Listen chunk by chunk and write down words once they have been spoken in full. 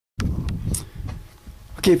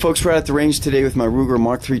Okay, folks, we're at the range today with my Ruger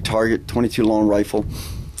Mark III Target 22 long rifle.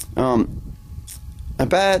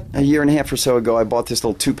 About a year and a half or so ago, I bought this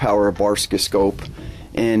little 2-power Barska scope,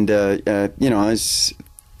 and you know, I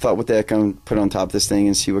thought, what the heck, I'm put it on top of this thing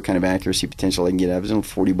and see what kind of accuracy potential I can get out of it. It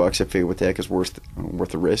was only $40. I figured, what the heck is worth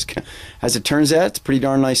the risk. As it turns out, it's a pretty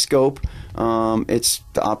darn nice scope. The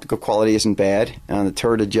optical quality isn't bad. The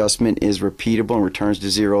turret adjustment is repeatable and returns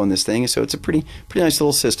to 0 in this thing, so it's a pretty nice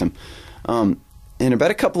little system. And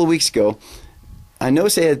about a couple of weeks ago, I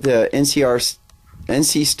noticed they had the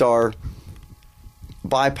NC Star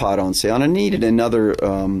bipod on sale, and I needed another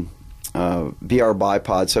BR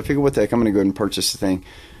bipod, so I figured, what the heck, I'm going to go ahead and purchase the thing.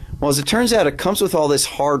 Well, as it turns out, it comes with all this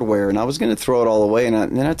hardware, and I was going to throw it all away,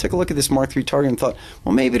 and then I took a look at this Mark III Target and thought,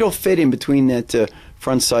 well, maybe it'll fit in between that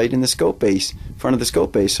front sight and the scope base, front of the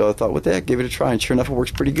scope base. So I thought, what the heck, give it a try, and sure enough, it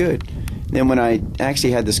works pretty good. Then when I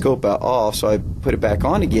actually had the scope off, so I put it back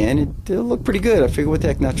on again, it looked pretty good. I figured, what the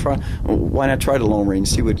heck, why not try the long range,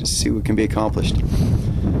 see what can be accomplished.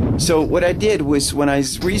 So what I did was, when I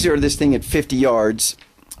rezeroed this thing at 50 yards,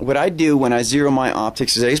 what I do when I zero my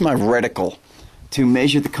optics is I use my reticle to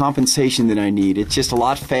measure the compensation that I need. It's just a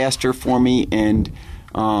lot faster for me, and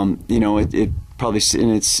you know, it probably,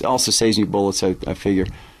 and it also saves me bullets, I figure.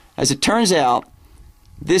 As it turns out,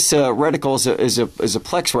 this reticle is a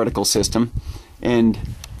Plex reticle system, and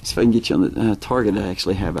see if I can get you on the target I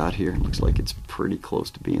actually have out here. It looks like it's pretty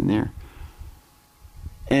close to being there.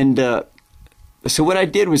 And so what I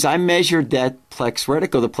did was I measured that Plex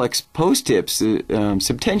reticle, the Plex post tips,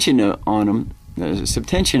 subtension on them,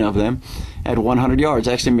 subtension of them at 100 yards.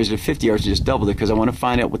 I actually measured at 50 yards and just doubled it because I want to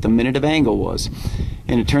find out what the minute of angle was.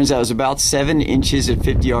 And it turns out it was about 7 inches at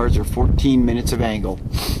 50 yards, or 14 minutes of angle.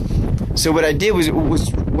 So what I did was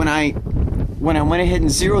when I went ahead and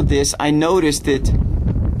zeroed this, I noticed that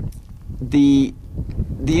the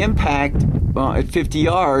impact at 50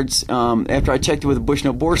 yards, after I checked it with a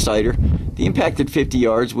Bushnell bore sighter, the impact at 50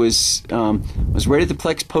 yards was right at the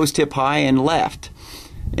Plex post tip high and left.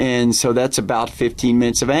 And so that's about 15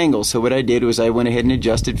 minutes of angle. So what I did was I went ahead and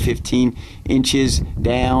adjusted 15 inches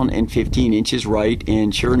down and 15 inches right,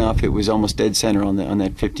 and sure enough, it was almost dead center on that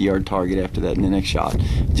 50-yard target after that in the next shot.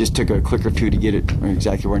 It just took a click or two to get it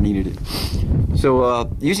exactly where I needed it. So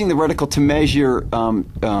using the reticle to measure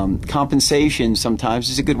compensation sometimes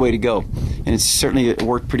is a good way to go, and it's certainly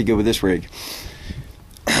worked pretty good with this rig.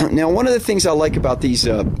 Now, one of the things I like about these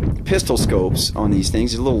pistol scopes on these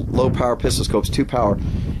things, these little low-power pistol scopes, 2-power,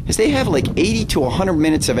 is they have like 80 to 100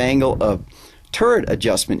 minutes of angle of turret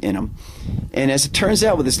adjustment in them. And as it turns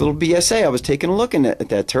out, with this little BSA, I was taking a look at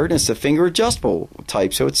that turret, and it's a finger adjustable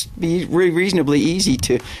type, so it's reasonably easy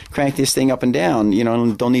to crank this thing up and down. You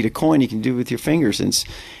know, don't need a coin, you can do it with your fingers.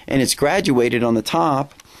 And it's graduated on the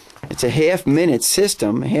top. It's a half-minute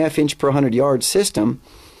system, half-inch per 100 yard system.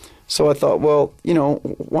 So I thought, well, you know,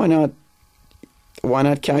 why not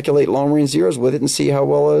calculate long range zeros with it and see how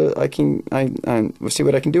well I see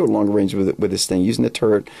what I can do at long range with this thing, using the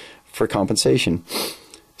turret for compensation.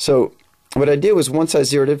 So what I did was, once I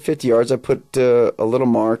zeroed at 50 yards, I put a little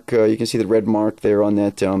mark. You can see the red mark there on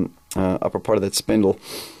that upper part of that spindle,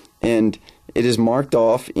 and it is marked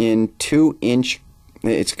off in 2-inch.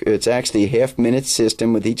 It's actually a half-minute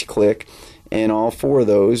system with each click, and all 4 of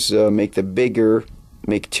those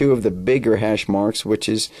make 2 of the bigger hash marks, which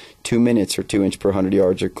is 2 minutes, or 2 inch per 100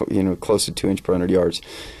 yards, or, you know, close to 2 inch per 100 yards.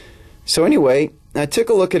 So anyway, I took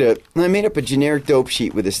a look at it, and I made up a generic dope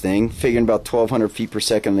sheet with this thing, figuring about 1,200 feet per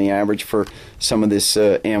second on the average for some of this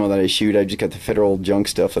ammo that I shoot. I just got the federal junk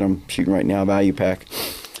stuff that I'm shooting right now, value pack,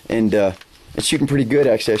 and it's shooting pretty good,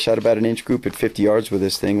 actually. I shot about an inch group at 50 yards with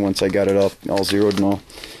this thing once I got it all zeroed and all.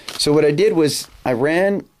 So what I did was I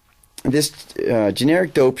ran this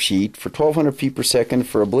generic dope sheet for 1,200 feet per second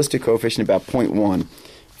for a ballistic coefficient about 0.1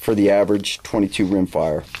 for the average 22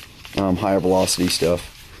 rimfire, higher velocity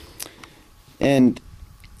stuff. And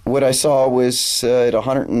what I saw was at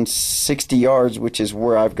 160 yards, which is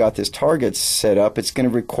where I've got this target set up, it's going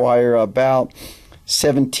to require about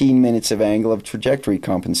 17 minutes of angle of trajectory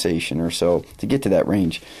compensation or so to get to that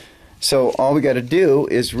range. So all we got to do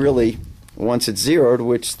is really, once it's zeroed,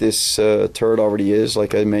 which this turret already is,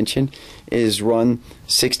 like I mentioned, is run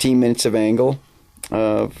 16 minutes of angle,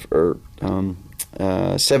 or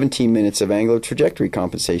 17 minutes of angle of trajectory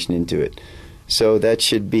compensation into it. So that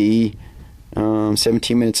should be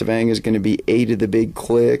 17 minutes of angle is going to be 8 of the big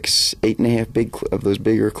clicks, 8.5 of those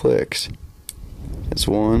bigger clicks. That's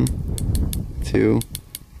 1, 2,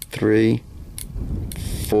 3,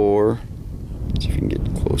 4. Let's see if we can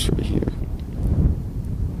get closer to here.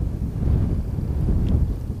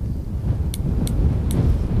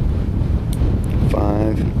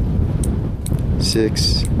 5,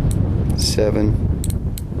 6,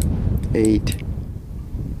 7, 8,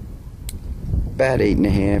 about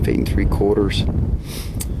 8.5, 8 3/4.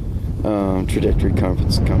 Trajectory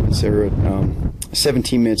compensator.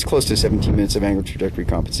 17 minutes, close to 17 minutes of angle trajectory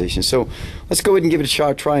compensation. So let's go ahead and give it a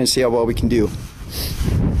shot, try and see how well we can do.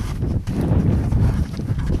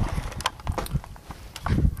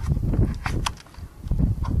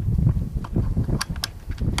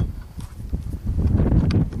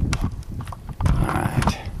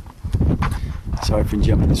 Alright. Sorry for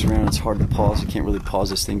jumping this around, it's hard to pause. I can't really pause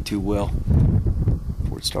this thing too well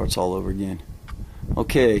before it starts all over again.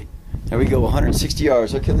 Okay, there we go, 160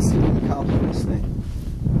 yards. Okay, let's see if we can accomplish this thing.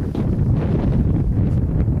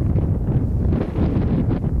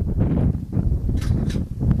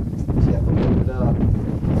 You have to load it up.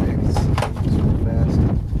 It's real fast.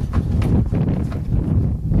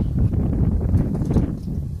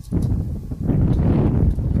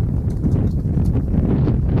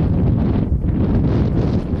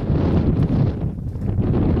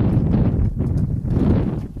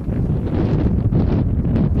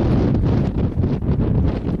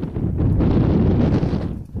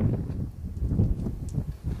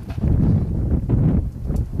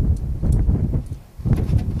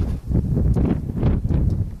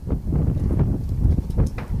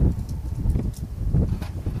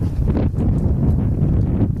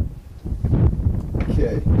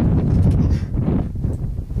 Okay.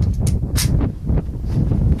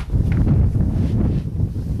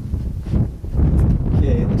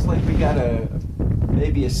 Okay, it looks like we got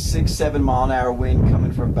maybe a 6-7 mile an hour wind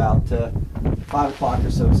coming from about 5 o'clock or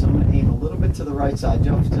so. So I'm going to aim a little bit to the right side,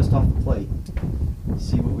 just off the plate.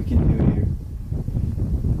 See what we can do here.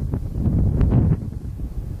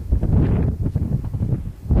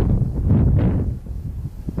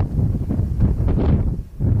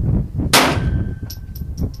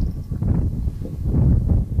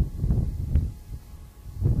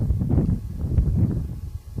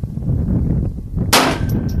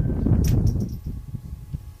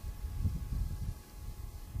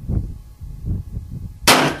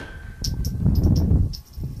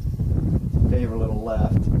 Favor a little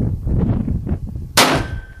left.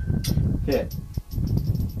 Hit.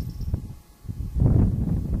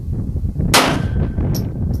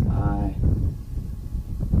 High.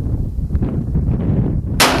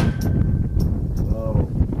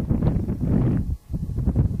 Low.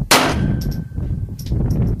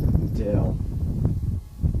 Tail.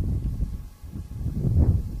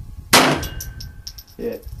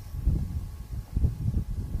 Hit.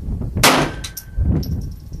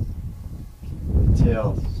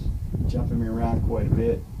 Tail jumping me around quite a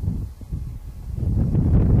bit.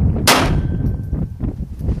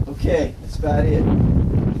 Okay, that's about it.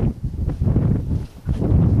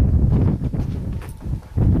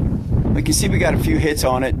 We can see we got a few hits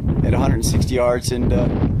on it at 160 yards, and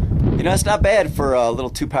you know, it's not bad for a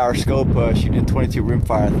little 2-power scope, shooting at 22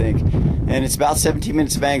 rimfire, I think. And it's about 17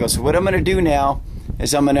 minutes of angle. So what I'm going to do now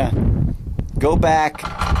is I'm going to go back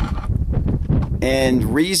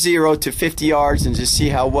and re-zero to 50 yards and just see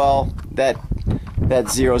how well that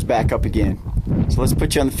zeroes back up again. So let's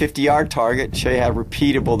put you on the 50-yard target, show you how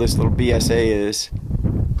repeatable this little BSA is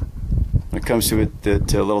when it comes to a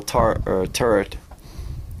little turret.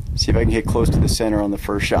 See if I can hit close to the center on the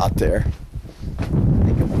first shot there. I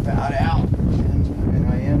think I'm about out, and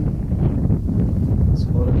I am. Let's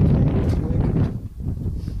load up the camera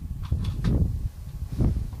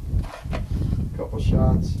quick. Couple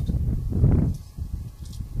shots.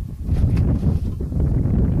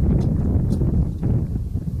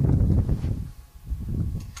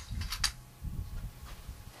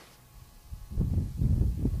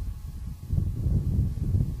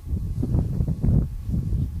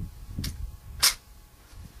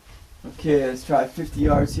 Okay, let's try 50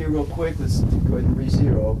 yards here real quick. Let's go ahead and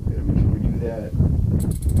re-zero. Gotta make sure we do that.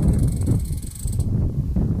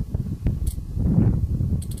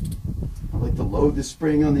 I like to load the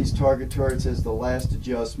spring on these target turrets as the last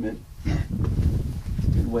adjustment.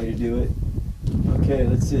 Good way to do it. Okay,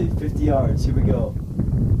 let's see. 50 yards. Here we go.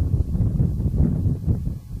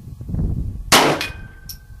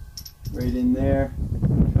 Right in there.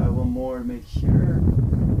 Try one more to make sure.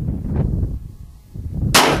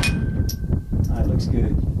 Alright, looks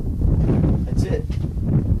good. That's it.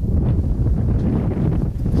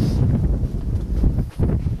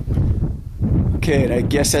 Okay, and I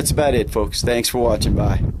guess that's about it, folks. Thanks for watching.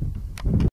 Bye.